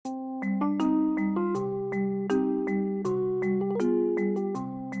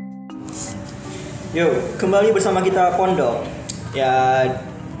Yuk, kembali bersama kita Pondok. Ya,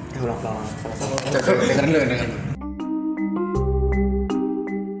 ulang. Dengerin dulu.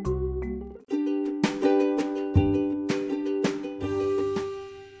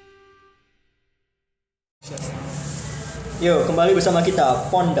 Yuk, kembali bersama kita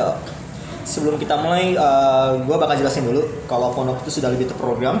Pondok. Sebelum kita mulai, gue bakal jelasin dulu kalau Pondok itu sudah lebih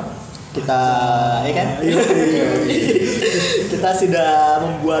terprogram. Kita, ya kan? Kita sudah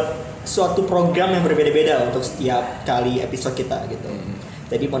membuat suatu program yang berbeda-beda untuk setiap kali episode kita gitu.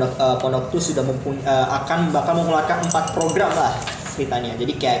 Jadi Pondok itu sudah bakal mengeluarkan 4 program lah ceritanya.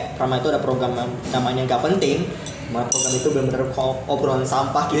 Jadi kayak pertama itu ada program yang namanya nggak penting. Program itu benar-benar obrolan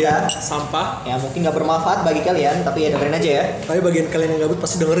sampah kita. Sampah. Ya mungkin nggak bermanfaat bagi kalian, tapi ya dengerin aja ya. Tapi bagian kalian yang gabut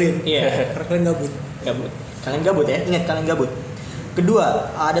pasti dengerin. Iya. Karena kalian gabut. Kalian gabut ya. Ingat kalian gabut.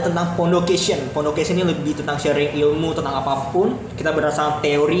 Kedua, ada tentang pondocation. Pondocation ini lebih tentang sharing ilmu tentang apapun. Kita berdasarkan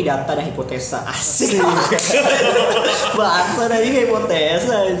teori, data, dan hipotesa. Asik. Bahasa dari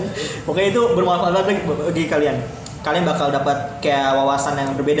hipotesa. Pokoknya itu bermanfaat banget bagi kalian. Kalian bakal dapat kayak wawasan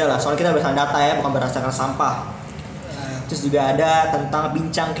yang berbeda lah. Soalnya kita berdasarkan data ya, bukan berdasarkan sampah. Terus juga ada tentang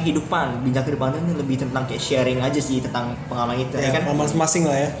bincang kehidupan. Bincang kehidupan ini lebih tentang kayak sharing aja sih tentang pengalaman kita. Ya kan?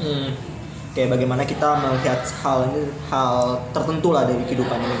 Masing-masing lah ya. Kayak bagaimana kita melihat hal tertentu lah dari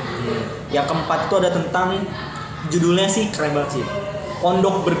kehidupan ini. Yang keempat itu ada tentang judulnya sih keren banget sih,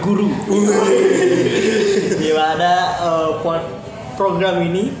 Pondok Berguru. Gimana program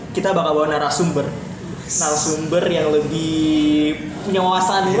ini kita bakal bawa narasumber yang lebih punya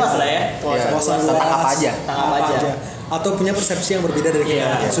wawasan luas lah ya. Wawasan luas tentang apa aja. Atau punya persepsi yang berbeda dari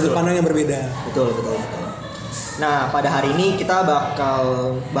kita. Sudut pandang yang berbeda. Betul. Nah, pada hari ini kita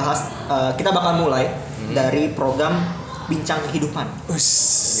bakal mulai dari program Bincang Kehidupan.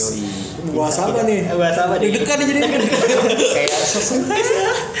 Yoi. Bahas apa nih? Deg-degan nih jadi. Kayak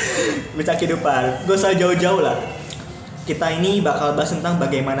Bincang Kehidupan. Gak usah jauh-jauh lah. Kita ini bakal bahas tentang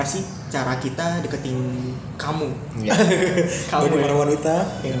bagaimana sih cara kita deketin kamu. Kamu para wanita.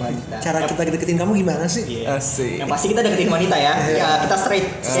 Cara kita deketin kamu gimana sih? Asik. Yang pasti kita deketin wanita ya. Ya kita straight.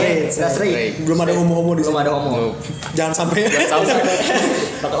 Kita straight. Belum ada homo-homo di sini. Belum ada homo. Jangan sampai.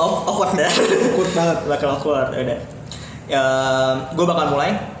 Bakal awkward dah. Bakal awkward. Udah. Gue bakal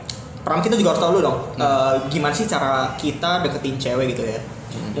mulai. Pertama kita juga harus tahu dulu dong. Gimana sih cara kita deketin cewek gitu ya?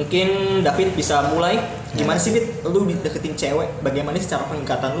 Mungkin David bisa mulai. Gimana sih Fit, lu deketin cewek? Bagaimana sih cara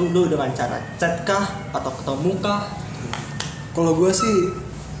pendekatan lu dengan cara chat kah atau ketemu kah? Kalau gue sih,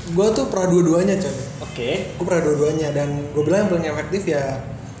 gue tuh pernah dua-duanya coy. Oke. Gue pernah dua-duanya dan gue bilang yang paling efektif ya,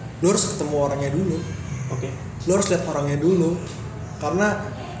 lu harus ketemu orangnya dulu. Oke. Lu harus lihat orangnya dulu. Karena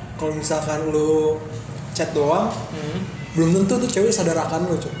kalau misalkan lu chat doang, belum tentu tuh cewek sadar akan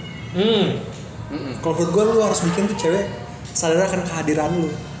lu coy. Kalau menurut gue lu harus bikin tuh cewek sadar akan kehadiran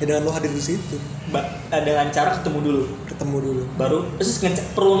lu, ya dengan lu hadir di situ. Dengan cara ketemu dulu. Baru terus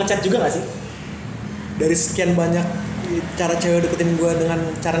perlu ngechat juga nggak sih? Dari sekian banyak cara cewek deketin gue dengan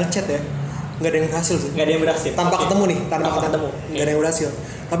cara ngechat ya, nggak ada yang berhasil sih. Nggak ada yang berhasil. Tanpa ketemu nih, tanpa ketemu. Nggak ada yang berhasil.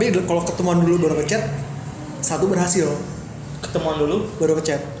 Tapi kalau ketemuan dulu baru ngechat, satu berhasil. Ketemuan dulu baru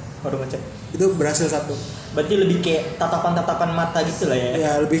ngechat. Itu berhasil satu. Berarti lebih kayak tatapan mata gitu lah ya?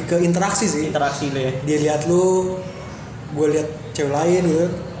 Ya lebih ke interaksi sih. Interaksi lo ya. Dia lihat lu, gue lihat cewek lain gitu,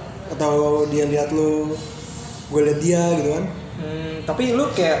 atau dia lihat lu, gue lihat dia gitu kan. Tapi lu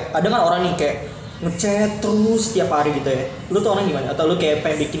kayak ada kan orang nih kayak ngechat terus tiap hari gitu ya. Lu tuh orang gimana? Atau lu kayak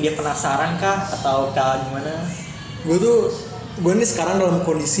pengen bikin dia penasaran kah? Atau gimana? Gue nih sekarang dalam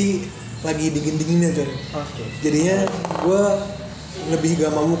kondisi lagi dingin-dinginnya coy. Oke. Jadinya gue lebih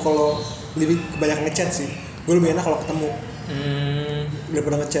gak mau kalau lebih banyak ngechat sih. Gue lebih enak kalau ketemu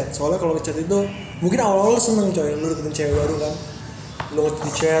daripada ngechat. Soalnya kalau ngechat itu mungkin awal-awal seneng coy, lu deketin cewek baru kan, lu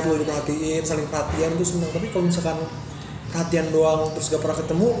ngechat, lu diperhatiin, saling perhatian tuh seneng. Tapi kalau misalkan perhatian doang terus gak pernah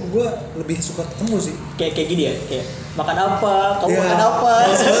ketemu, gue lebih suka ketemu sih. Kayak gini ya, kayak makan apa, kamu makan apa,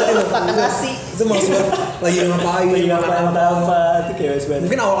 makan nasi. Itu maksud gue lagi ngapain, makan apa. Itu kayak banget.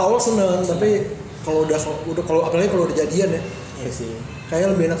 Mungkin awal-awal seneng, tapi kalau apalagi kalau udah jadian ya. Iya sih.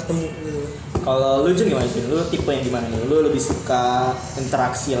 Kayak lebih enak ketemu gitu. Kalau lu gimana sih? Lu tipe yang gimana nih? Lu lebih suka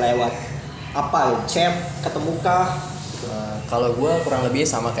interaksi lewat apa? Chat, ketemu kah? Kalau gue kurang lebih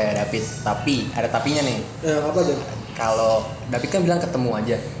sama kayak David, tapi ada tapinya nih. Apa aja? Kalau David kan bilang ketemu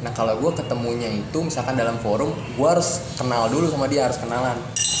aja. Nah kalau gue ketemunya itu misalkan dalam forum, gue harus kenal dulu sama dia, harus kenalan.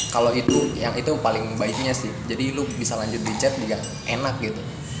 Kalau itu paling baiknya sih. Jadi lu bisa lanjut di chat juga enak gitu.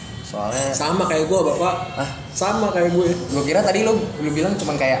 Soalnya sama kayak gue bapak. Sama kayak gue. Gue kira tadi lu bilang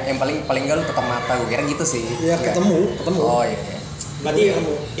cuman kayak yang paling enggak lu tetap mata. Gue kira gitu sih. Iya ketemu. Oh iya. Berarti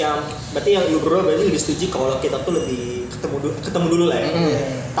yang lu berdua berarti lebih setuju kalau kita tuh lebih ketemu dulu lah ya.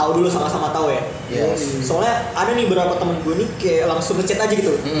 Tahu dulu, sama-sama tahu ya. Yes. Soalnya ada nih beberapa temen gue nih kayak langsung ngechat aja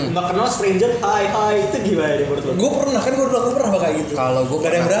gitu. Nggak kenal stranger, hai itu gimana nih menurut lu? Gue pernah kayak gitu. Kalau gue gak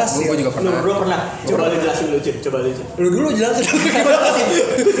ada yang berhasil. Gue juga pernah. Lu berdua pernah. Coba lu jelasin dulu, Cid. Lu dulu jelasin gimana sih?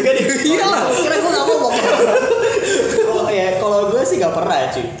 Gue juga nih. Iyalah. Kira gue nggak ngomong. Kalau gue sih nggak pernah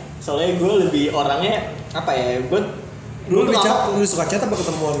cuy. Soalnya gue lebih orangnya apa ya? Lu suka chat apa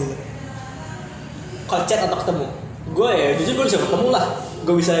ketemuan gitu? Kalau chat atau ketemu? Gue ya jujur gue bisa ketemu lah.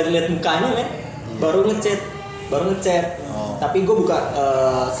 Gue bisa lihat mukanya men. Baru ngechat. Tapi gue bukan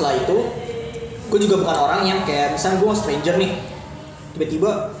setelah itu gue juga bukan orang yang kayak misalnya gue stranger nih, tiba-tiba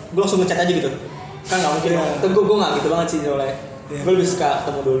gue langsung ngechat aja gitu. Kan nggak mungkin. Gue nggak gitu banget sih soalnya. Gue lebih suka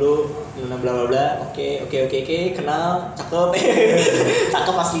ketemu dulu, bla bla bla. Oke, kenal, cakep,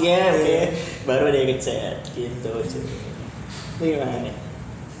 cakep aslinya, oke. Baru ada yang ngechat gitu. Itu gimana nih?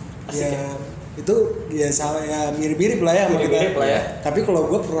 Asik ya itu ya sama ya mirip-mirip lah ya sama kita. Mirip-mirip lah ya. Tapi kalau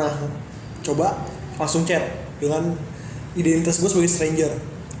gue pernah coba langsung chat dengan identitas gue sebagai stranger.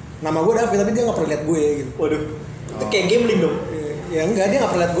 Nama gue David tapi dia nggak pernah lihat gue gitu. Waduh, itu kayak gambling dong. Ya enggak, dia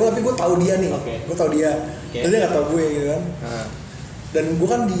nggak pernah lihat gue tapi gue tahu dia nih. Gue tahu dia. Dan dia nggak tahu gue gitu kan. Dan gue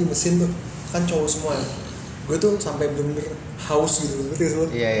kan di mesin tuh kan cowok semua. Gue tuh sampai bener-bener haus gitu.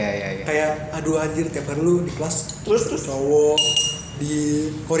 Iya. Kayak aduh anjir tiap hari lu di kelas Terus cowok,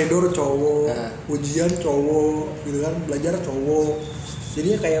 di koridor cowok, ujian cowok gitu kan, belajar cowok.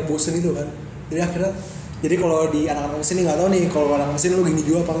 Jadinya kayak bosen itu kan. Jadi kalau di anak-anak mesin nggak tahu nih, kalau anak mesin lu gini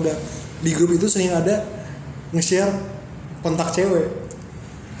juga apa enggak. Di grup itu sering ada nge-share kontak cewek.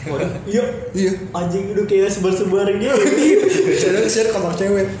 Waduh, iya. Anjing udah kayak sebar-sebar gitu. Saya nge-share kontak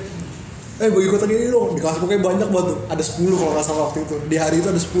cewek. Gue ikutan ini dong. Di kelas pokoknya banyak banget tuh. Ada 10 kalau nggak salah waktu itu. Di hari itu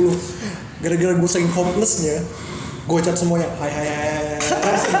ada 10. Gara-gara gue saking hopelessnya, gue chat semuanya. Hai.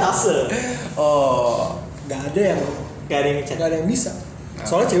 Persentase. Gak ada yang ngechat. Gak ada yang bisa.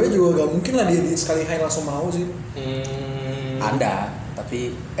 Soalnya cewek juga gak mungkin lah dia sekali hai langsung mau sih. Ada,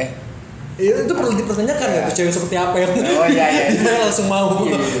 tapi itu perlu dipertanyakan ya tuh cewek seperti apa yang iya. dia langsung mau.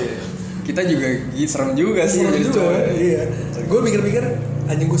 Iya. Kita juga serem juga sih. Iya. Gue mikir-mikir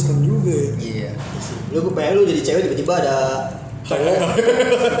anjing gue serem juga ya. Iya. Lu jadi cewek tiba-tiba ada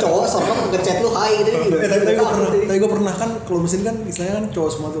cowok serem ngechat lu hai gitu. Tapi gue pernah kan kalau mesin kan istilahnya kan cowok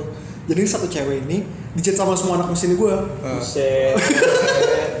semua tuh. Jadi satu cewek ini di-chat sama semua anak mesin gue. Buset.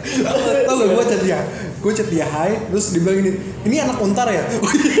 Tau gak gue chat dia hai, terus dibilang ini anak untar ya?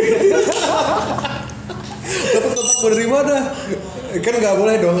 Dapat kontak gue dari mana? Kan nggak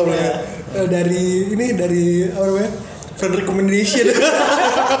boleh dong, nggak boleh. Dari apa namanya? Friend recommendation.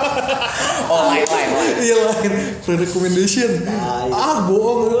 Lain. Iya lain. Friend recommendation.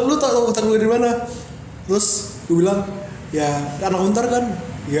 Bohong. Lu tau kontak gue dari mana? Terus gue bilang ya anak untar kan?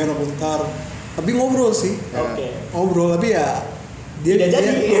 Iya anak untar. Tapi ngobrol sih. Ngobrol tapi ya dia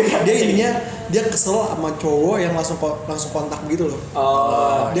ininya dia kesel sama cowok yang langsung kontak gitu loh.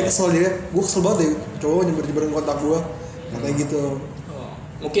 Dia kesel gue kesel banget deh cowok nyebar-nyebarin kontak gue katanya gitu.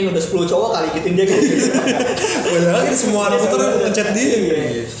 Mungkin udah 10 cowok kali gituin dia kan. Padahal kan semua anak motor ngechat dia.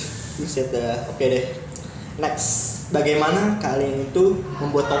 Buset dah. Oke deh. Next, bagaimana kalian itu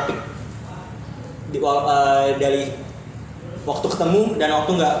membuat topik dari waktu ketemu dan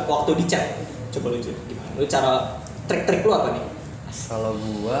waktu di chat? Coba lu gimana? Lu cara trik-trik lu apa nih? Kalau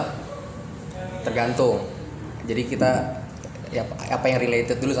gua tergantung. Jadi kita ya apa yang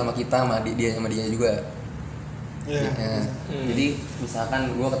related dulu sama kita sama dia juga. Jadi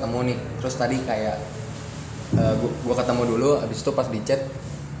misalkan gua ketemu nih, terus tadi kayak gua ketemu dulu, habis itu pas di chat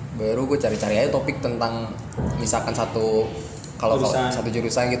baru gua cari-cari aja topik tentang misalkan satu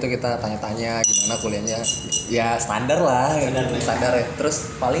jurusan gitu, kita tanya-tanya gimana kuliahnya. Ya standar lah, standar ya.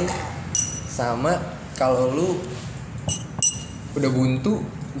 Terus paling sama kalau lu udah buntu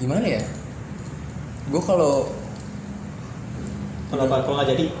gimana ya? Gue kalau nggak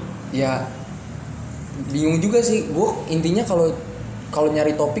jadi ya bingung juga sih. Gue intinya kalau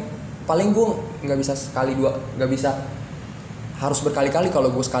nyari topik paling gue nggak bisa sekali dua, nggak bisa harus berkali-kali.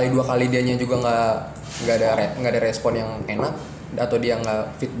 Kalau gue sekali dua kali dianya juga nggak ada respon yang enak atau dia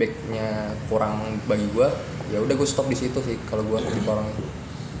nggak feedbacknya kurang bagi gue, ya udah gue stop di situ sih kalau gue di orang.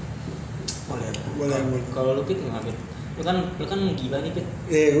 Boleh. Kalau lu Pit nggak Pit? Lu kan gila nih Pit.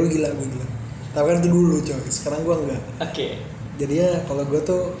 Gue gila. Tapi kan itu dulu coy, sekarang gue enggak. Oke. Jadi ya kalau gue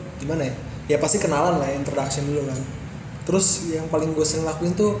tuh gimana ya? Ya pasti kenalan lah, introduction dulu kan. Terus yang paling gue sering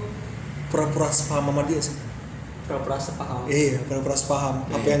lakuin tuh pura-pura sepaham sama dia sih. pura-pura sepaham. Iya, pura-pura sepaham.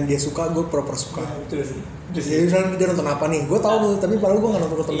 Apa yang dia suka, gue pura-pura suka. Betul sih. Jadi misalnya dia nonton apa nih, gue tahu tuh, tapi padahal gue nggak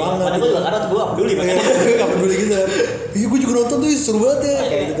nonton banget. Padahal gue juga kadang gue peduli banget. Gak peduli gitu kan. Iya, gue juga nonton tuh, seru banget ya.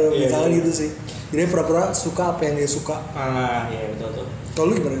 Kayak gitu, misalnya gitu sih. Jadi pura-pura suka apa yang dia suka. Iya betul. Kalau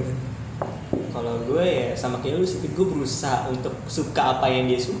lu gimana nih? Kalau gue ya sama kayak lu sih, gue berusaha untuk suka apa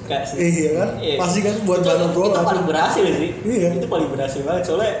yang dia suka sih. Iya kan? Pasti kan buat bahan obrolan. Itu paling berhasil sih. Iya. Itu paling berhasil banget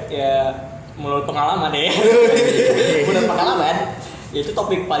soalnya ya menurut pengalaman ya. Menurut pengalaman, ya itu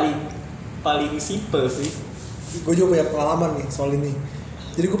topik paling simple sih. Gue juga punya pengalaman nih soal ini.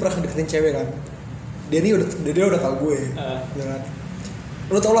 Jadi gue pernah deketin cewek kan. Dia udah tau gue. Ya kan?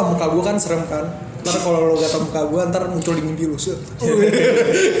 Lo tau lah muka gue kan serem kan. Ntar kalau lo gak tau muka gue, ntar muncul di mimpi lo.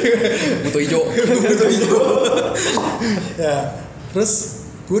 Butuh hijau. Ya, terus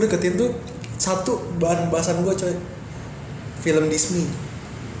gue deketin tuh satu bahan bahasan gue coy, film Disney.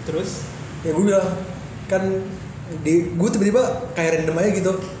 Terus? Ya gue bilang kan gue tiba-tiba kayak random aja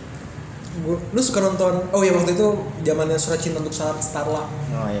gitu. Lu suka nonton? Oh ya waktu itu zamannya Surat Cinta untuk Saat Starla.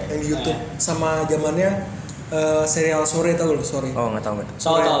 Oh iya. Yang di YouTube sama zamannya serial sore tau lu sore. Oh nggak tahu.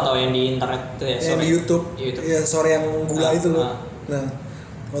 Tahu yang di internet tuh ya. Yang di YouTube. Ya sore yang gula itu loh. Nah,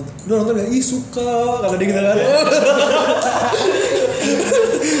 lu nonton gak? Ih suka kalau dia gitu kan.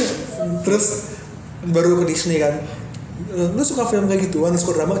 Terus baru ke Disney kan. Lu suka film kayak gituan,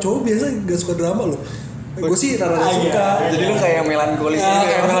 suka drama? Cowok biasa gak suka drama loh. Gue sih rada-rada suka. Jadi lu kayak melankolis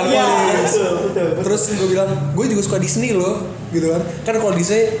kayak melankolis. Terus gue bilang, gue juga suka Disney loh, gitu kan. Kan kalau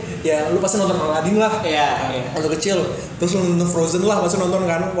Disney, ya lu pasti nonton Aladdin lah. Iya. Waktu kecil. Terus lu nonton Frozen lah, pasti nonton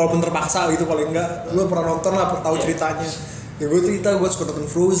kan. Walaupun terpaksa gitu paling enggak. Lu pernah nonton lah, tahu ceritanya. Ya gue cerita, gue suka nonton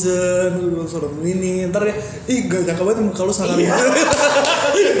Frozen, gue suka nonton ini. Ntar ya, gak nyangka banget muka lu sangat.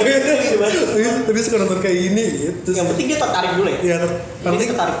 Tapi suka nonton kayak gini gitu. Yang penting dia tertarik dulu ya. Iya,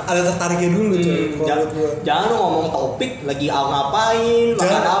 penting ada tertariknya dulu coy. Jangan lu ngomong topik lagi ngapain,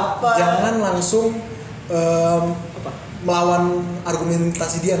 makan apa. Jangan langsung melawan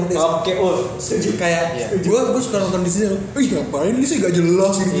argumentasi dia nanti. Oke, setuju. Kayak gue suka nonton di sini. Ngapain ini sih gak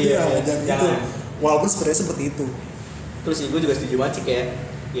jelas gitu ya. Jangan gitu. Walaupun sebenarnya seperti itu. Terus sih gue juga setuju banget sih kayak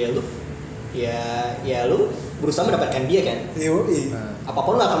ya lu berusaha mendapatkan dia kan. Yoi.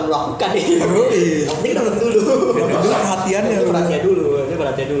 Apapun lu akan melakukan deh. Yoi. Yang penting dapat dulu. Dapat perhatiannya.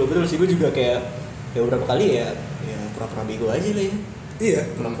 Perhatian dulu. Betul sih gue juga kayak ya beberapa kali ya pura-pura bego aja lah ya. Iya.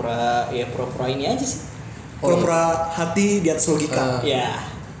 Pura-pura ini aja sih. Pura-pura hati di atas logika. Ya.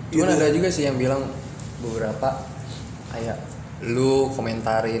 Cuman ada juga sih yang bilang beberapa kayak lu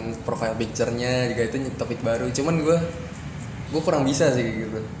komentarin profile picture-nya juga itu topik baru. Cuman gue kurang bisa sih kayak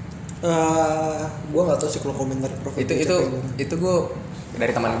gitu. Gue nggak tahu sih kalau komentar profile itu gue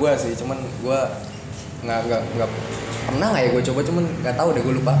dari teman gue sih. Cuman gue nggak pernah nggak ya gue coba. Cuman nggak tahu deh,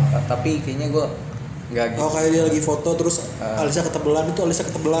 gue lupa. Tapi kayaknya gue nggak gitu. Oh kayak dia lagi foto terus alisnya ketebelan itu alisnya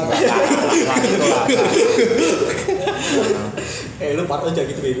ketebelan. Lu parah aja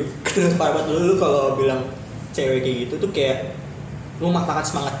gitu bego. Parah banget lu kalau bilang cewek kayak gitu tuh kayak lu mematahkan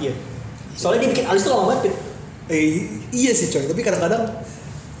semangat dia. Soalnya dia bikin alis tuh lama banget. Iya sih coy, tapi kadang-kadang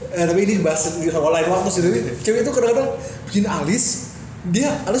tapi ini bahas di lain waktu sih. Tapi cewek itu kadang-kadang bikin alis,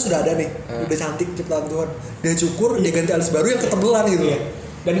 dia alis sudah ada nih, udah cantik ciptaan Tuhan. Dia cukur, dia ganti alis baru yang ketebelan gitu. Iya.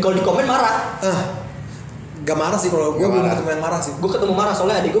 Dan kalau di komen marah. Gak marah sih kalau gue belum ketemu yang marah sih. Gue ketemu marah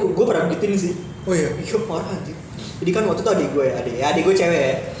soalnya adik gue pernah gituin sih. Oh iya. Iya marah aja. Jadi kan waktu itu adik gue cewek ya. Adik gue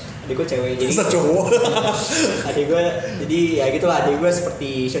cewek jadi cowok. Adik gue jadi ya gitulah, adik gue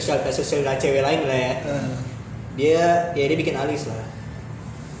seperti sosial cewek lain lah ya. Dia bikin alis lah.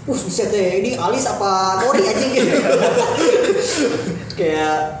 Buset deh, ini alis apa nori aja gitu.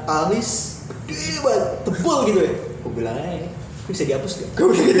 Kayak alis gede banget, tebal gitu ya. Gue bilang aja, bisa dihapus gak? Gue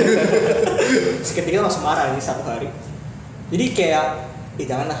bilang gitu. Seketika langsung marah nih satu hari. Jadi kayak,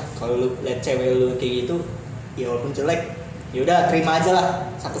 jangan lah kalau lu liat cewek lu kayak gitu, ya walaupun jelek, ya udah terima aja lah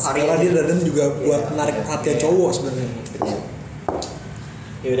satu hari. Karena dia dandan juga buat menarik perhatian cowok sebenarnya.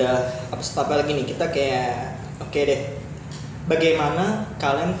 Ya udah, apa lagi nih, kita kayak oke deh. Bagaimana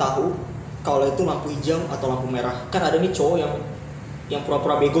kalian tahu kalau itu lampu hijau atau lampu merah? Kan ada nih cowok yang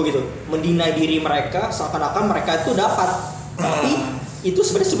pura-pura bego gitu, mendinai diri mereka seakan-akan mereka itu dapat. Tapi itu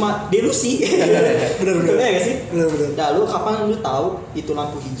sebenarnya cuma delusi. Benar ya gak sih? Benar. Nah, lu kapan lu tahu itu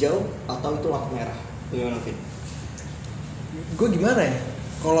lampu hijau atau itu lampu merah? Gimana, Vin? Gue gimana ya?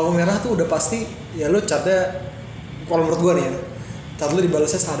 Kalau lampu merah tuh udah pasti ya lu chatnya, kalau menurut gue nih ya, chat lu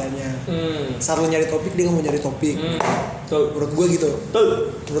dibalasnya seadanya. Saat lu nyari topik dia nggak mau nyari topik. Menurut gue gitu.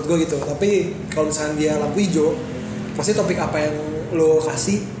 Menurut gue gitu. Tapi kalau misalnya dia lampu hijau, pasti topik apa yang lo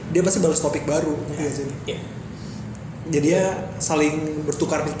kasih dia pasti balas topik baru. Iya sih. jadinya saling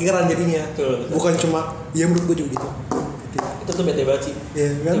bertukar pikiran jadinya. Betul. Bukan cuma ya menurut gue juga gitu. Itu tuh bete banget sih.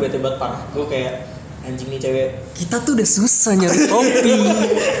 Iya kan? Itu bete banget parah. Gue kayak anjing nih cewek. Kita tuh udah susah nyari topik.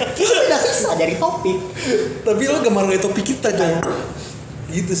 Kita udah susah dari topik. Tapi lo gak marah topik kita coy.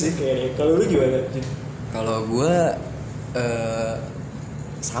 Gitu sih. Oke, kalau lu gimana? Kalau gue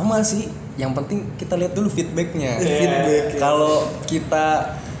sama sih. Yang penting kita lihat dulu feedbacknya. Feedback. Kalau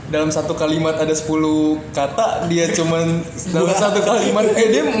kita dalam satu kalimat ada 10 kata, dia cuman dalam satu kalimat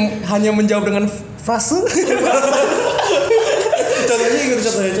dia hanya menjawab dengan frase. Contohnya gitu,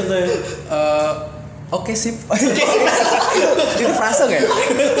 contohnya. Oke sip. Itu frase nggak?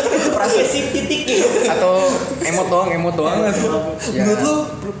 Itu frase sip titik. atau emot doang ya. Menurut lo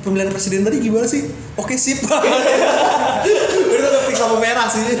pemilihan presiden tadi gimana sih? Oke sip. Udah topik lampu merah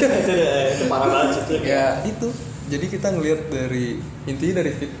sih. Itu parah banget itu. Ya itu. Jadi kita ngelihat dari intinya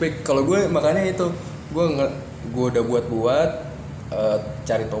dari feedback. Kalau gue makanya itu gue udah buat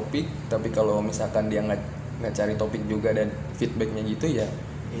cari topik, tapi kalau misalkan dia nggak cari topik juga dan feedbacknya gitu ya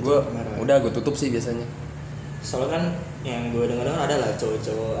gue udah gue tutup sih biasanya. Soalnya kan yang gue dengar ada lah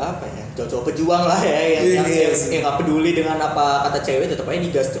cowok-cowok apa ya, cowok-cowok pejuang lah ya yang nggak peduli dengan apa kata cewek, tetap aja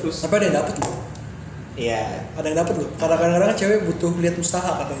digas terus. Tapi ada yang dapet loh. Iya. Ada yang dapet loh. Karena kadang-kadang cewek butuh lihat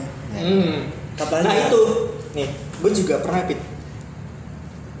usaha katanya. Katanya. Nah itu, nih, gue juga pernah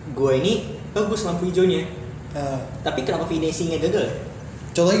gue ini bagus lampu hijaunya, tapi kenapa finishingnya gagal?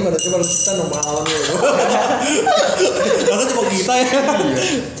 Contohnya gimana? Coba lu cerita dong pengalaman lu. Masa cuma kita ya?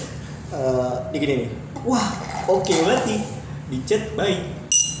 Dia gini nih, wah oke banget nih, di chat baik,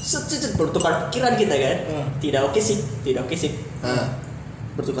 bertukar pikiran kita kan, tidak oke sih,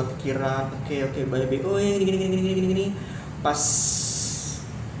 bertukar pikiran, oke baik, oh ya gini, pas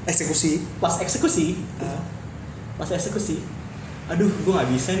eksekusi, aduh gue nggak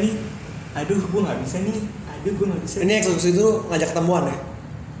bisa nih. Ini eksekusi itu ngajak ketemuan ya?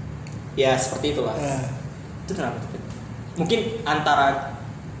 Ya seperti itulah. Itu kenapa? Mungkin antara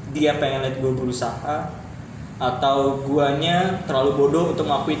dia pengen lihat gue berusaha atau guanya terlalu bodoh untuk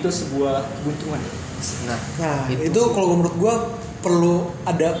mengakui itu sebuah kebuntuan. Nah itu kalau menurut gue perlu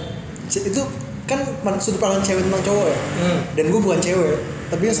ada, itu kan sudut pandang cewek tentang cowok ya. Dan gue bukan cewek,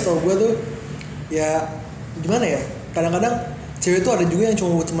 tapi setahu gue tuh ya gimana ya, kadang-kadang cewek tuh ada juga yang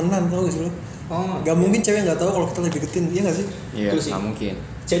cuma buat temenan, tau gak sih lo? Gak mungkin cewek nggak tahu kalau kita lebih deketin, iya nggak sih? Iya, nggak mungkin.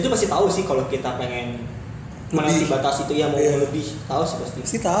 Cewek itu pasti tahu sih kalau kita pengen melewati batas itu, ya mau lebih, tahu sih pasti.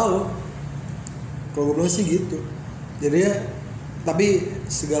 Pasti tahu. Kalau gue bilang sih gitu. Jadi ya, tapi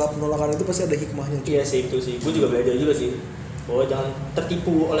segala penolakan itu pasti ada hikmahnya. Iya sih, itu sih. Gue juga belajar juga sih. Oh jangan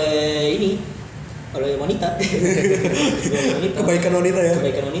tertipu oleh wanita. Kebaikan wanita ya.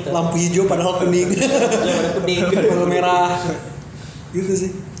 Lampu hijau padahal kuning. Padahal merah. Gitu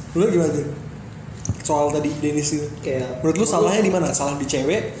sih. Lu gimana sih? Soal tadi Denis itu. Kayak menurut lu salahnya di mana? Salah di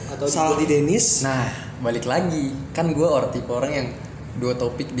cewek atau salah di Denis? Nah, balik lagi. Kan gue tipe orang yang 2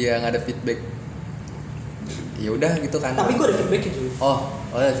 topik dia nggak ada feedback. Ya udah gitu kan. Tapi gue ada feedbacknya juga. Oh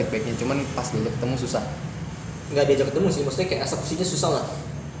ada feedbacknya. Cuman pas dulu ketemu susah. Nggak diajak ketemu sih. Maksudnya kayak eksekusinya susah lah.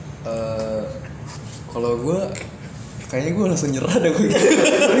 Kalau gue kayaknya gue langsung nyerah dah gue.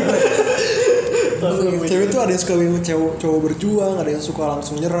 Cewek tuh ada yang suka cowok berjuang, ada yang suka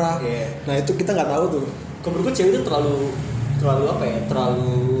langsung nyerah. Nah itu kita nggak tahu tuh. Kalau menurut gue cewek itu terlalu apa ya?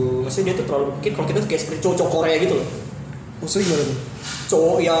 Maksudnya dia tuh terlalu, mungkin kalau kita kayak seperti cowok Korea gitu loh. Maksudnya gimana tuh?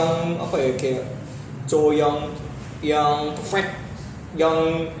 Cowok yang apa ya, kayak cowok yang perfect, yang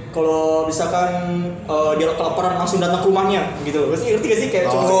kalau misalkan dia kelaparan langsung datang ke rumahnya gitu. Maksudnya ngerti gak sih kayak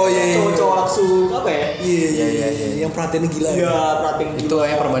cowok langsung apa ya? Iya. Yang perhatiannya gila. Iya, perhatian gila. Itu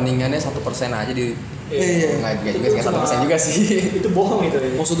kayak perbandingannya 1% aja di. Nggak juga kayak 1% juga sih. Itu bohong itu.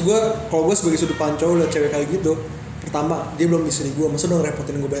 Maksud gue, kalau gue sebagai sudut pandang cowok liat cewek kayak gitu, pertama dia belum istri gue, masa udah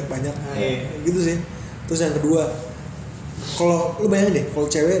ngerepotin gue banyak. Gitu sih. Terus yang kedua, kalau lu bayangin deh, kalau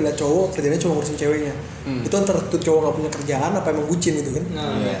cewek liat cowok kerjanya cuma ngurusin ceweknya, itu antara tuh cowok nggak punya kerjaan apa emang bucin gitu kan?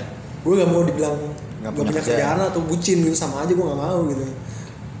 Gue nggak mau dibilang nggak punya kerjaan atau bucin gitu, sama aja gue nggak mau gitu.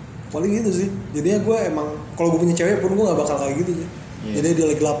 Paling gitu sih. Jadinya gue emang kalau gue punya cewek pun gue nggak bakal kayak gitu sih. Jadi dia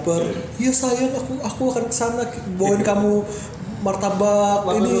lagi lapar, iya sayang aku akan kesana bawain kamu martabak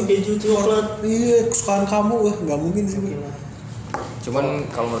ini keju coklat, iya kesukaan kamu, nggak mungkin sih. Cuman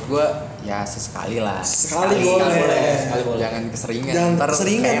kalau menurut gue ya sesekali lah. Sekali boleh. Jangan keseringan. Jangan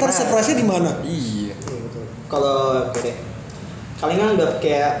keseringan, ntar surprise-nya di mana? Iya. Kalau kalian udah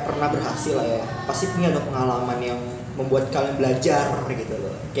kayak pernah berhasil lah ya, pasti punya ada pengalaman yang membuat kalian belajar gitu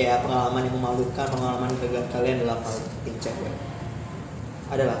loh. Kayak pengalaman yang memalukan, pengalaman gagal kalian dalam hal dating cewek.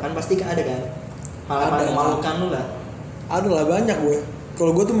 Ada lah, kan pasti ada kan pengalaman memalukan lu lah. Ada lah, banyak gue.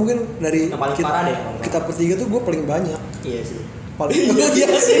 Kalau gue tuh mungkin dari yang paling parah deh. kita bertiga tuh gue paling banyak. Iya sih. Paling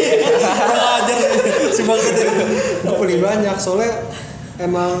iya sih. Ajar si banget. Gue paling banyak soalnya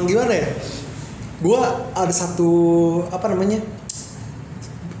emang gimana ya? Gue ada satu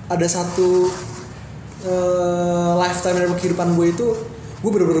ada satu lifetime dalam kehidupan gue itu gue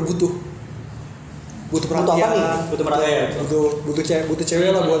bener-bener butuh perhatian, butuh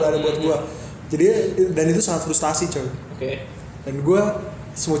cewek lah buat gue. Jadi dan itu sangat frustasi coy. Oke. Dan gue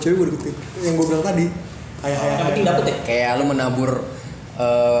semua cewek gue deketin yang gue bilang tadi. Yang penting dapet ya. Kayak lu menabur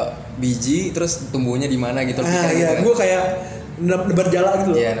biji terus tumbuhnya di mana gitu. Iya, gue kayak nebar jala gitu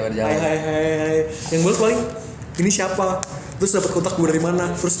loh. Iya, nebar jala. Hai. Yang gue paling ini siapa? Terus dapat kontak gue dari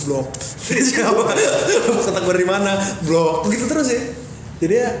mana? Terus blok. Siapa? Dapat kontak gue dari mana? Blok. Gitu terus ya.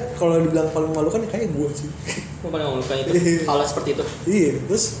 Jadi ya kalau dibilang paling memalukan kayak gue sih. Gue paling memalukan itu hal seperti itu. Iya,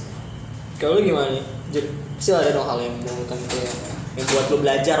 terus kalau lu gimana nih? Pasti ada dong hal yang memalukan itu ya. Yang buat lu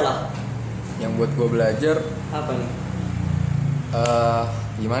belajar lah. Yang buat gue belajar Apa nih?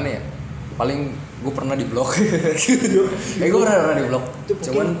 Gimana ya? Paling gue pernah di blok. Gue pernah di blok.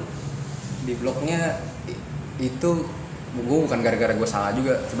 Cuman di bloknya itu gue bukan gara-gara gue salah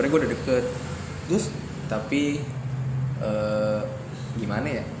juga. Sebenarnya gue udah deket. terus Tapi gimana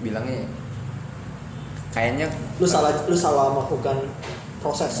ya bilangnya? Kayaknya Lu salah melakukan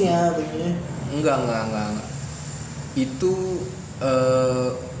prosesnya begini. enggak. Itu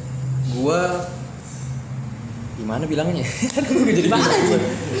gue gimana bilangnya? Jadi Gimana sih?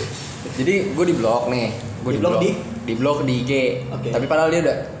 Jadi gue di blok nih, di blok di IG. Okay. Tapi padahal dia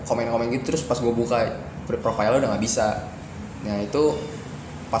udah komen gitu, terus pas gue buka profile udah nggak bisa. Nah itu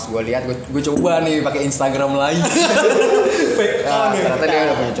pas gue lihat, gue coba nih pakai Instagram lain. Nah, ternyata dia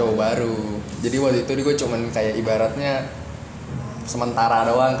udah punya cowok baru. Jadi waktu itu gue cuman kayak ibaratnya sementara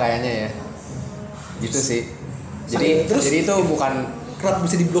doang kayaknya ya. Gitu sih. Jadi itu bukan kenapa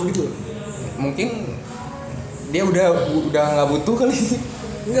bisa di blok gitu? mungkin dia udah nggak butuh kali.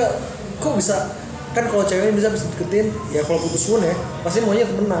 Enggak, kok bisa? Kan kalau cewek bisa deketin, ya kalau putus pun ya pasti maunya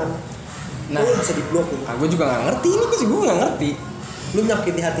temenan. Nah, kok bisa di blok gitu? Gue juga nggak ngerti ini, gue nggak ngerti. Lu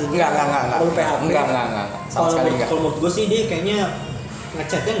menyakiti hatinya? Enggak. Kalau lu PHP? Enggak. Sama sekali enggak. Kalau menurut gue sih dia kayaknya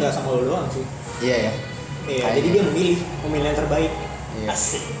ngechatnya nggak sama lu doang sih. Iya ya. Iya, jadi dia memilih yang terbaik. Iya.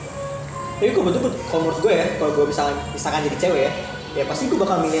 Asik. Tapi kalau menurut gue ya, kalau gue misalkan jadi cewek ya pasti gue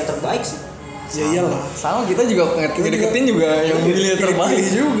bakal milih yang terbaik sih. Ya iyalah. Sama kita juga deketin juga yang memilih yang terbaik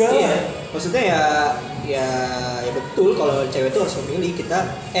juga. Iya. Maksudnya ya betul kalau cewek itu harus memilih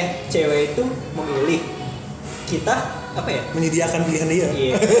cewek itu memilih kita apa ya? Menyediakan pilihan dia.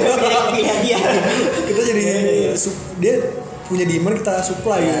 Iya. Pilihan dia. Kita jadi dia punya demand, kita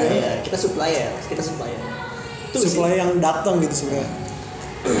supply gitu. Iya, kita supplier. Supply yang datang gitu sebenarnya.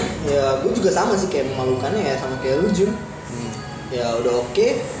 Ya, gue juga sama sih kayak memalukannya ya sama kayak lu Jun. Ya udah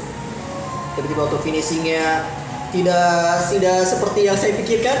oke. Tiba-tiba auto finishingnya tidak seperti yang saya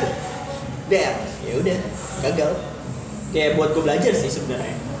pikirkan. Ya udah gagal. Kayak buat gue belajar sih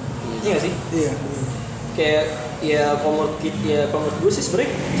sebenarnya. Iya nggak sih? Iya. Kayak kalau menurut gue sih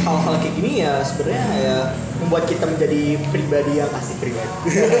sebenarnya hal-hal kayak gini ya sebenarnya ya membuat kita menjadi pribadi yang asik pribadi.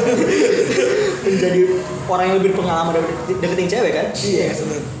 Menjadi orang yang lebih pengalaman deketin cewek kan? Iya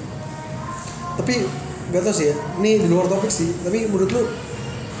sebenarnya. Tapi gak tau sih ya, ini di luar topik sih. Tapi menurut lu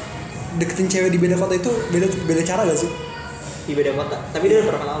deketin cewek di beda kota itu beda cara gak sih? Di beda kota, tapi dia udah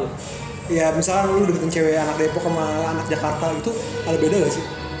pernah kenal lu. Ya misalkan lu deketin cewek anak Depok sama anak Jakarta itu ada beda gak sih?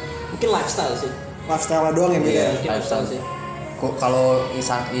 Mungkin lifestyle sih. Lifestyle doang yang beda. Iya, Mungkin lifestyle sih. Kalau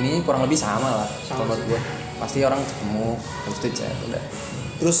ini kurang lebih sama lah. Sama Kalau gue pasti orang ketemu terus tuh chat udah.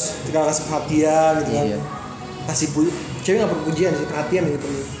 Terus tinggal kasih perhatian gitu kan. Iya. Kasih cewek gak perlu pujian sih, perhatian gitu.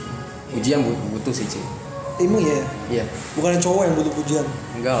 Ujian butuh sih cuy. Emang ya? Iya. Bukan cowok yang butuh pujian.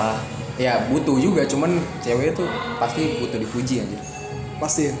 Enggak lah. Ya butuh juga, cuman cewek tuh pasti butuh dipuji aja.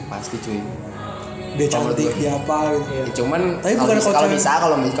 Pasti ya? Pasti cuy. Dia cantik, dia apa gitu. Iya. Ya, cuman Tapi bukan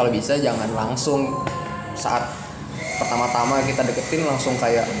kalau bisa jangan langsung saat pertama-tama kita deketin langsung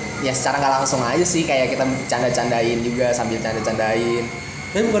kayak ya secara nggak langsung aja sih kayak kita canda-candain juga sambil canda-candain.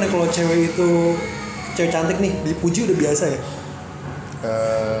 Tapi bukannya kalau cewek itu cewek cantik nih dipuji udah biasa ya?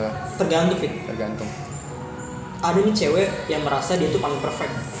 Tergantung. Ada nih cewek yang merasa dia tuh paling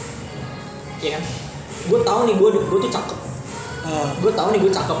perfect. Iya kan? Gue tahu nih gue tuh cakep. Gue tahu nih gue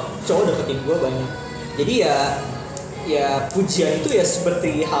cakep. Cowok deketin gue banyak. Jadi ya pujian itu ya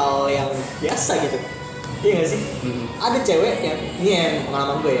seperti hal yang biasa gitu. Iya gak sih? Ada cewek yang ini yang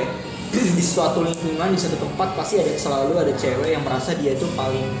pengalaman gue ya. Di suatu lingkungan, di suatu tempat pasti selalu ada cewek yang merasa dia tuh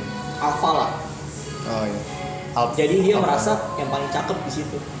paling alpha lah. Oh iya. Jadi dia merasa yang paling cakep di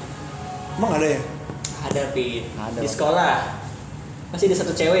situ. Emang ada ya? Ada Pin. Ada. Di sekolah. Pasti ada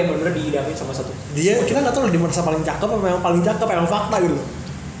satu cewek yang benar-benar diidamin sama satu. Dia kita nggak tahu loh dia merasa paling cakep apa memang paling cakep emang fakta gitu.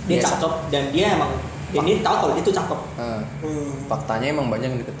 Dia Biasa. cakep dan dia emang dia tahu kalau dia tuh cakep. Faktanya emang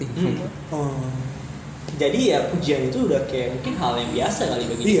banyak yang deketin. Jadi ya pujian itu udah kayak mungkin hal yang biasa kali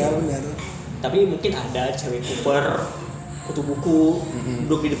bagi dia. Iya benar. Tapi mungkin ada cewek kuper, kutu buku,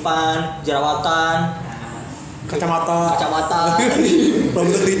 duduk di depan, jerawatan, Kacamata.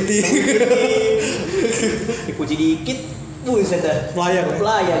 Rambut keriting. Dipuji dikit, buset dah. Melayang ya?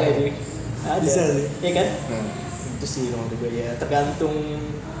 Melayang aja. Ada. Bisa sih. Iya kan? Itu sih kalau menurut gue ya tergantung.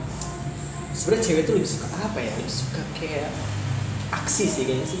 Sebenarnya cewek itu lebih suka apa ya? Lebih suka kayak aksi sih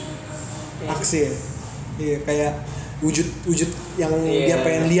kayaknya sih. Ya. Aksi ya. Iya kayak wujud yang Iya. dia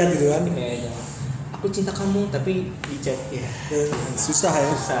pengen lihat gitu kan. Kayak aku cinta kamu tapi di chat ya. Susah ya.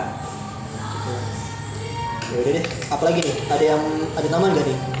 Susah. Gitu. Ya udah deh. Apalagi nih? Ada nama nggak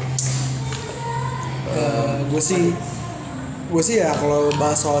nih? Gue sih ya kalau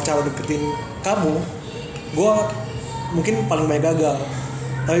bahas soal cara deketin kamu, gue mungkin paling banyak gagal.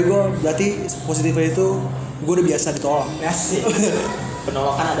 Tapi gue berarti positifnya itu gue udah biasa ditolak. Asik.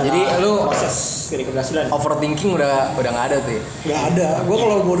 Penolakan adalah Jadi lu proses dari keberhasilan. Overthinking udah nggak ada tuh ya. Gak ada. Gue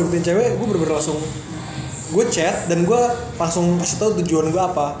kalau mau deketin cewek, gue bener-bener langsung gue chat dan gue langsung kasih tahu tujuan gue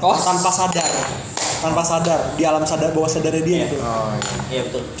apa tanpa sadar di alam sadar bawah sadarnya dia gitu. Oh Iya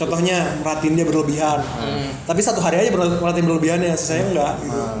betul. Contohnya merhatiin dia berlebihan. Tapi satu hari aja merhatiin berlebihannya, sisanya enggak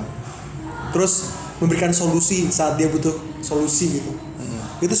gitu. Terus memberikan solusi saat dia butuh solusi gitu.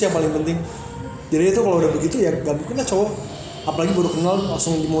 Itu sih yang paling penting. Jadi itu kalau udah begitu ya gak mungkin lah cowok apalagi baru kenal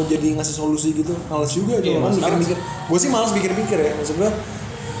langsung mau jadi ngasih solusi gitu. Males juga Iya, kan mikir-mikir. Gue sih malas mikir-mikir ya. Maksud gue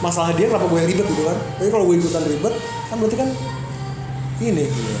masalah dia kenapa gue yang ribet gitu kan. Tapi kalau gue ikutan ribet kan berarti kan ini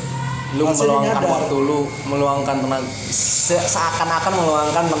lu meluangkan waktu lu, meluangkan tenaga, seakan-akan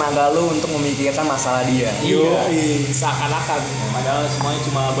meluangkan tenaga lu untuk memikirkan masalah dia. Iya, seakan-akan. Padahal semuanya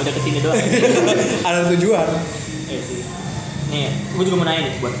cuma buat deketin dia doang. ada tujuan. Iya sih. Nih, gue juga mau nanya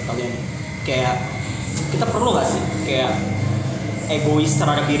nih buat kalian nih. Kayak kita perlu nggak sih kayak egois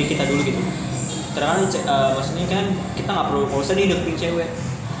terhadap diri kita dulu gitu? Karena maksudnya kan kita nggak usah nih deketin cewek.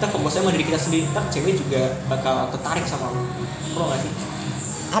 Kita fokus sama diri kita sendiri. Ntar cewek juga bakal tertarik sama lu. Perlu nggak sih?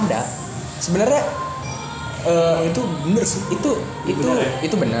 Ada. Sebenarnya Itu bener sih.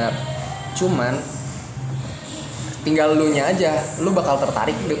 itu benar. Cuman tinggal lu nya aja, lu bakal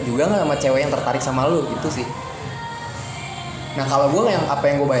tertarik juga nggak sama cewek yang tertarik sama lu gitu sih. Nah kalau gue apa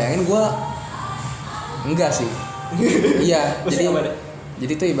yang gue bayangin gue enggak sih. Iya.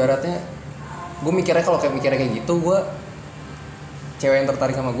 jadi tuh ibaratnya gue mikirnya kalau kayak mikirnya kayak gitu, gue cewek yang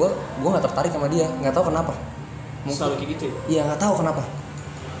tertarik sama gue nggak tertarik sama dia, nggak tahu kenapa. Selalu kayak gitu ya? Iya nggak tahu kenapa.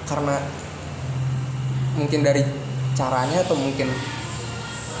 Karena mungkin dari caranya atau mungkin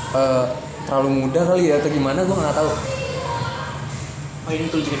terlalu muda kali ya atau gimana, gue nggak tahu. Oh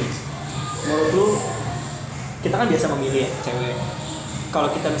ini tuh juga nih. Menurut lu kita kan biasa memilih ya cewek.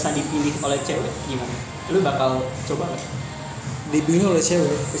 Kalau kita bisa dipilih oleh cewek gimana? Lu bakal coba nggak? Dipilih oleh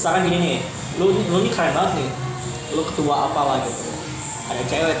cewek. Misalkan gini nih, lu nih keren banget nih. Lu ketua apalah gitu. Ada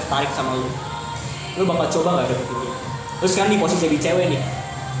cewek tertarik sama lu. Lu bakal coba nggak deketin dia? Terus sekarang di posisi jadi cewek nih.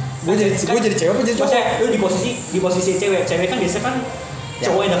 Gue jadi cewek apa jadi cowok? Maksudnya lu di posisi cewek. Cewek kan biasa kan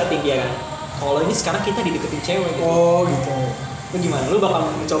cowok yang deketin dia kan. Kalau ini sekarang kita dideketin cewek gitu. Oh gitu. Lu gimana? Lu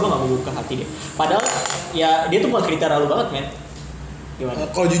bakal mencoba nggak membuka hati dia? Padahal ya dia tuh bukan kriteria lu banget men. Gimana?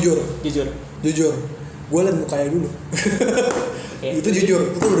 Kalau jujur, gue liat mukanya dulu. Itu jujur,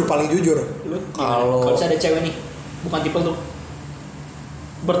 itu udah paling jujur. Lu kalau misalnya ada cewek nih, bukan tipe tuh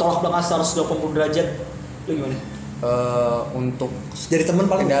bertolak belakang 180 derajat, lu gimana? Untuk Jadi teman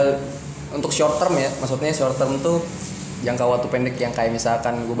paling. untuk short term ya, maksudnya short term tuh jangka waktu pendek yang kayak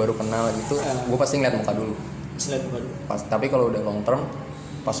misalkan gue baru kenal gitu, gue pasti ngeliat muka dulu. Tapi kalau udah long term,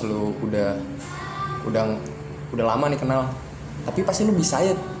 pas lu udah lama nih kenal, tapi pasti lu bisa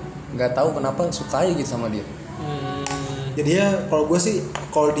ya nggak tahu kenapa suka aja gitu sama dia. Jadi ya kalau gue sih,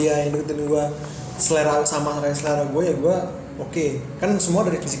 kalau dia yang deketin gue selera sama kayak selera gue ya gue oke. Kan semua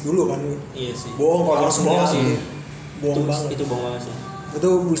dari fisik dulu kan. Iya sih. Bohong kalau semua sih. Bohong Itu banget. Itu bohong banget sih. Itu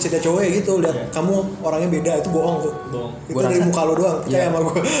bullshitnya cowok ya gitu, lihat kamu orangnya beda, itu bohong tuh. Bohong. Itu dari muka lo doang, percaya sama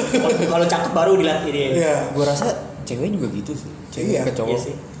gue. Kalau cakep baru dilihat ini. Iya. Gue rasa cewek juga gitu sih. Cewek ke cowok. Iya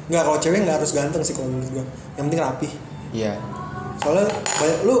sih. Nggak, kalau cewek nggak harus ganteng sih kalau menurut gue. Yang penting rapi. Iya. Soalnya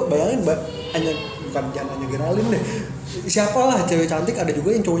lu bayangin jangan hanya Geraldine deh. Siapa lah cewek cantik ada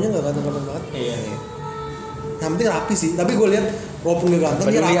juga yang cowoknya nggak ganteng-ganteng banget. Iya. Yang penting rapi sih. Tapi gue lihat walaupun nggak ganteng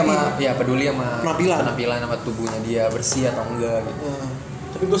dia rapi. Peduli sama penampilan sama tubuhnya dia bersih atau enggak gitu.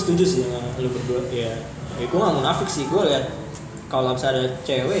 Tapi gue setuju sih sama lu berdua ya. Gue nggak munafik sih, gue lihat kalau misalnya ada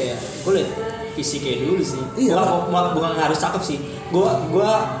cewek ya, gue lihat fisiknya dulu sih. Iya. Bukan harus cakep sih. gue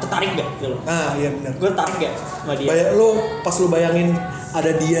tertarik gak gitu loh. Iya benar. Gue tertarik gak sama dia. Pas lu bayangin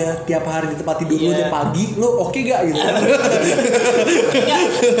ada dia tiap hari di tempat tidur lu tiap pagi, lu oke gak gitu?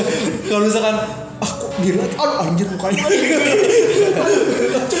 Kalau misalkan kok gila, anjir mukanya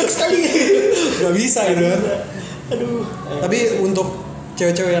Cek sekali. Gak bisa gitu kan. Aduh. Tapi untuk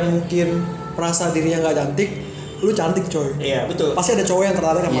cewek-cewek yang mungkin merasa dirinya gak cantik, lu cantik coy. Iya betul. Pasti ada cowok yang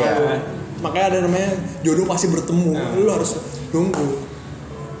tertarik sama lu. Makanya ada namanya jodoh pasti bertemu. Lu harus nunggu.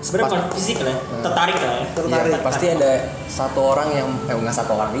 Sebenarnya bukan fisik lah, tertarik lah ya. Tertarik. Iya, pasti ada satu orang yang nggak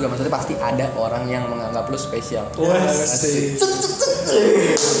satu orang juga, maksudnya pasti ada orang yang menganggap lu spesial. Asik.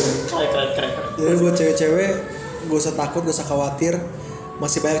 Keren. Jadi buat cewek-cewek gak usah takut, gak usah khawatir.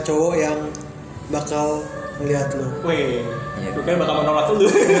 Masih banyak cowok yang bakal ngeliat lu. Wih, lu kan bakal menolak lu.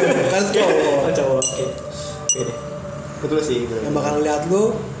 Kan cowok. Cowok. Oke deh. Betul sih. Yang bakal ngeliat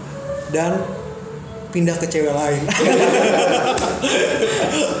lu dan pindah ke cewek lain.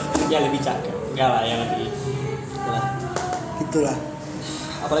 Ya lebih cakep. Enggak lah, yang lebih. Gitulah.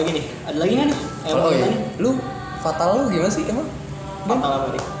 Apalagi nih? Ada lagi nggak nih? Iya. Lu fatal lu gimana sih emang? Fatal apa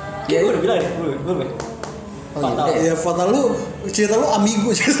nih? Iya, Gue udah bilang ya, belum ya? Fatal. Ya fatal lu, cerita lu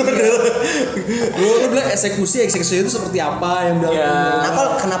ambigu sih sebenarnya. Lu bilang eksekusi itu seperti apa yang bilang. Ya.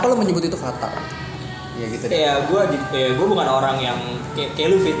 Kenapa lu menyebut itu fatal? Ya gitu deh. Ya gue bukan orang yang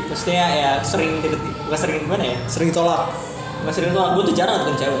kayak lu Fit. Maksudnya ya sering bukan sering gimana ya? Sering ditolak. Bukan sering tolak. Gue tuh jarang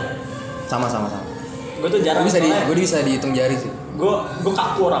deketin cewek. Sama. Gue tuh jarang. Gue bisa dihitung jari sih. Gue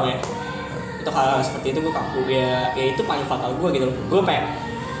kaku orangnya. Itu hal seperti itu gue kaku. Ya itu paling fatal gue gitu.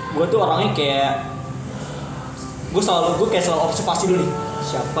 Gue tuh orangnya kayak gue kayak selalu observasi dulu nih.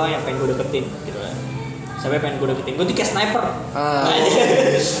 Siapa yang pengen gue deketin gitu kan. Siapa yang pengen gue deketin? Gue tuh kayak sniper.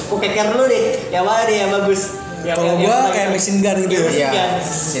 Gue keker dulu deh. Yang mana deh yang bagus? Kalau gue kayak machine gun gitu. Iya.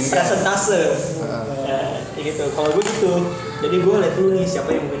 Presentase. Kayak gitu. Kalau gue gitu. Jadi gue lihat dulu nih siapa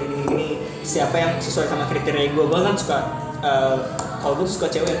yang begini. Siapa yang sesuai sama kriteria gue. Gue kan suka kalau gue tuh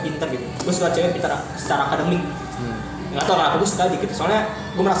suka cewek yang pintar gitu. Gue suka cewek pintar secara akademik. Nggak tahu kenapa gue suka aja gitu. Soalnya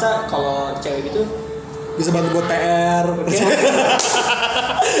gue merasa kalau cewek gitu bisa bantu buat TR.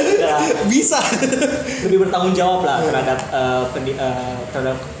 Bisa. Lebih bertanggung jawab lah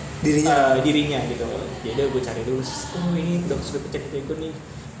terhadap dirinya gitu. Jadi gue cari dulu. Ini udah sudah pecah gue nih.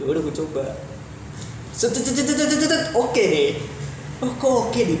 Udah gue coba. Oke deh. Kok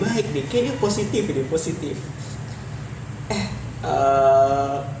oke deh, baik deh. Kayaknya positif.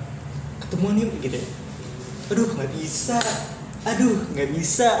 Ketemuan nih gitu. Aduh nggak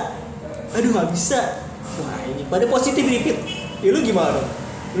bisa. Wah ini pada positif nih Fit. Ya lu gimana?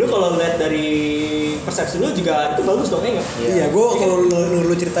 Lu kalau lihat dari persepsi lu juga itu bagus dong ya nggak? Iya, gue kalau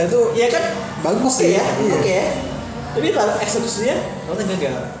lu cerita itu ya kan bagus okay sih. Ya, oke ya. Tapi kalau eksekusinya ternyata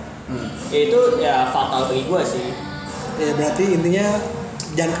gagal. Ya itu ya fatal bagi gue sih. Ya berarti intinya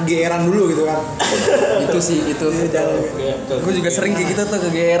jangan kegeeran dulu gitu kan. Itu gue juga sering kayak gitu tuh,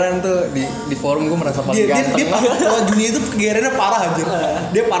 kegeeran tuh di forum. Gue merasa paling ganteng. Kalau Juni itu kegeerannya parah anjir.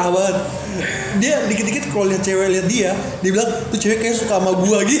 Dia parah banget. Dia dikit-dikit kalau lihat cewek lihat dia bilang tuh cewek kayak suka sama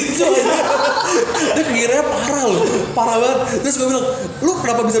gua gitu. Dia kegeerannya parah banget. Terus gue bilang, lu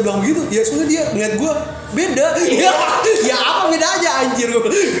kenapa bisa bilang begitu? Ya soalnya dia ngeliat gua beda. Ya apa bedanya anjir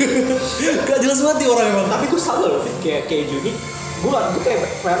gue. Gak jelas banget nih orang emang. Tapi gue sama loh kayak Juni. Gue kayak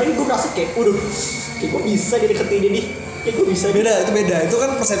gue merasa kayak kayak gue bisa deketin dia nih. Kayak gue bisa. Beda itu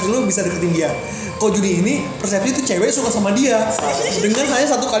kan persepsi lu bisa deketin dia. Kalau Juni ini persepsi itu cewek suka sama dia dengan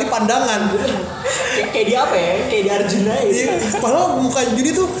hanya satu kali pandangan. Kayak dia apa ya? Kayak dia Arjuna ya. Padahal muka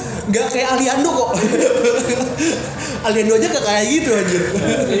Juni tuh nggak kayak Aliando kok. Aliando aja kayak gitu anjir.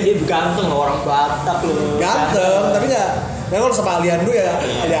 Dia ganteng loh, orang Batak loh. Ganteng, tapi nggak. Nah kalau sama Aliando ya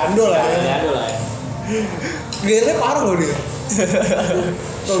Aliando lah. Aliando lah. Gayanya parah loh dia.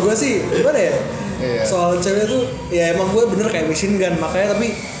 Kalau gue sih gimana ya? Iya. Soal cewek tuh ya emang gue bener kayak machine gun, makanya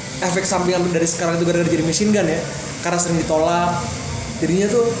tapi efek sampingan dari sekarang itu gara-gara jadi machine gun ya, karena sering ditolak jadinya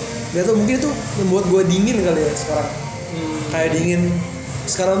tuh dia tuh mungkin itu membuat gue dingin kali ya sekarang. Kayak dingin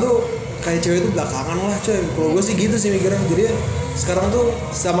sekarang tuh kayak cewek itu belakangan lah coy. Kalau gue sih gitu sih mikirnya. Jadi sekarang tuh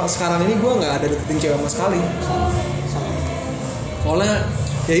sama sekarang ini gue nggak ada deketin cewek sama sekali. Soalnya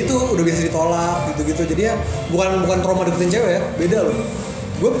ya itu udah biasa ditolak gitu-gitu. Jadi ya bukan trauma deketin cewek ya, beda loh.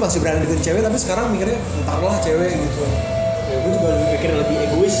 Gue masih berani deketin cewek tapi sekarang mikirnya entarlah cewek gitu. Ya gue juga mikir lebih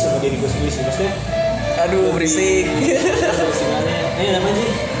egois sama diri gue sendiri sih, maksudnya aduh berisik. Ini namanya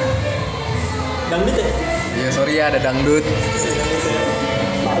sih dangdut ya? Iya sorry ya ada dangdut.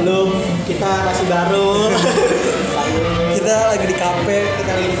 Maklum kita masih baru. Kita lagi di kafe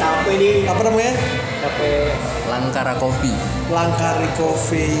nih. Apa namanya? Kafe Langkara Coffee. Langkari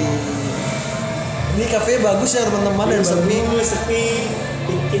Coffee. Ini kafe bagus ya teman-teman dan sepi,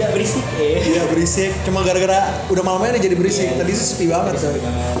 tidak berisik ya. Iya berisik, cuma gara-gara udah malamnya nih jadi berisik. Iya. Tadi sih sepi banget coy.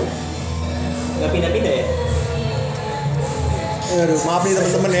 Nggak pindah-pindah ya? Aduh, maaf nih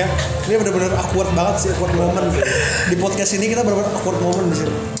teman-teman ya. Ini benar-benar awkward banget sih, awkward moment. Di podcast ini kita benar-benar awkward moment di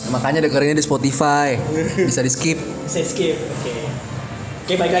sini. Makanya dengerinnya di Spotify. Bisa di skip. Saya skip,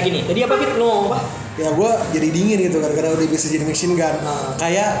 oke, balik lagi nih. Tadi apa Fit? Lu ngomong apa? Ya gue jadi dingin gitu gara-gara udah bisa jadi machine gun.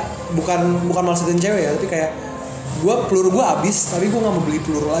 Kayak bukan malesin cewek ya, tapi kayak peluru gue habis, tapi gue nggak mau beli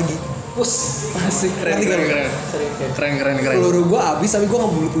peluru lagi. Pus, Asik, keren. Peluru gue habis, tapi gue nggak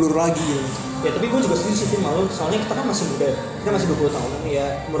mau beli peluru lagi gitu. Ya tapi gue juga setuju sih malu, soalnya kita kan masih muda, kita masih 20 tahun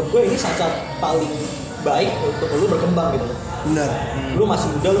ya. Menurut gue ini saat paling baik untuk lu berkembang gitu. Benar. Lu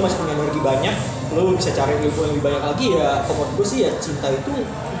masih muda, lu masih punya energi banyak, lu bisa cari ilmu yang lebih banyak lagi ya. Menurut gue sih ya cinta itu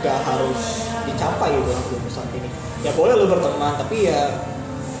gak harus dicapai gitu untuk saat ini. Ya boleh lu berteman, tapi ya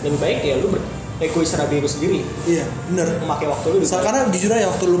lebih baik ya lu egois terhadap diri lu sendiri. Iya, benar. Memakai waktu lu. Karena jujur aja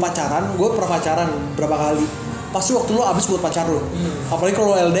waktu lu pacaran, gue pernah pacaran berapa kali. Pasti waktu lu habis buat pacar lu. Apalagi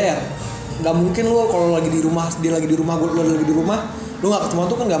kalau LDR. Nggak mungkin lu kalau lagi di rumah, dia lagi di rumah, lu lagi di rumah, lu nggak ketemu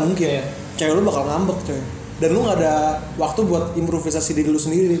tuh kan nggak mungkin. Cewek lu bakal ngambek coy. Dan lu nggak ada waktu buat improvisasi diri lu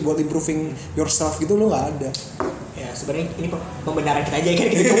sendiri, buat improving yourself gitu, lu nggak ada. Ya sebenarnya ini pembenaran kita aja kan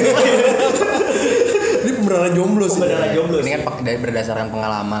gitu. Ini pembenaran jomblo sih. Pembenaran jomblo. Ini kan berdasarkan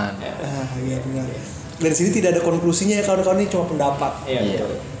pengalaman. Iya benar. Dan sini tidak ada konklusinya ya kawan-kawan, ini cuma pendapat. Iya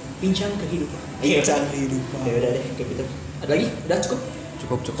betul. Bincang kehidupan. Bincang kehidupan. Ya udah deh kayak gitu. Ada lagi? Udah cukup?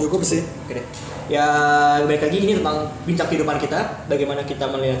 Cukup sih. Oke deh. Ya balik lagi ini tentang bincang kehidupan kita, bagaimana kita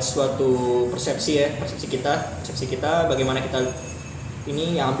melihat suatu persepsi kita, bagaimana kita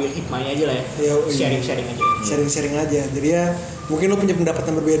ini yang ambil hikmahnya aja lah ya. Sharing aja. Sharing aja. Jadi ya mungkin lu punya pendapat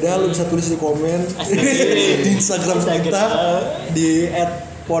yang berbeda, lu bisa tulis di komen di Instagram kita di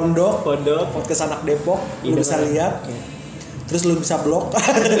 @pondok podcast anak Depok, lu bisa lihat. Terus lu bisa blog.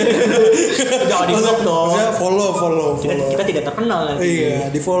 Jangan di blog dong. Maksudnya follow. Kita tidak terkenal nanti.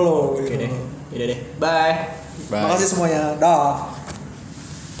 Iya, di follow. Oke deh. Yaudah deh. Bye. Makasih semuanya. Dah.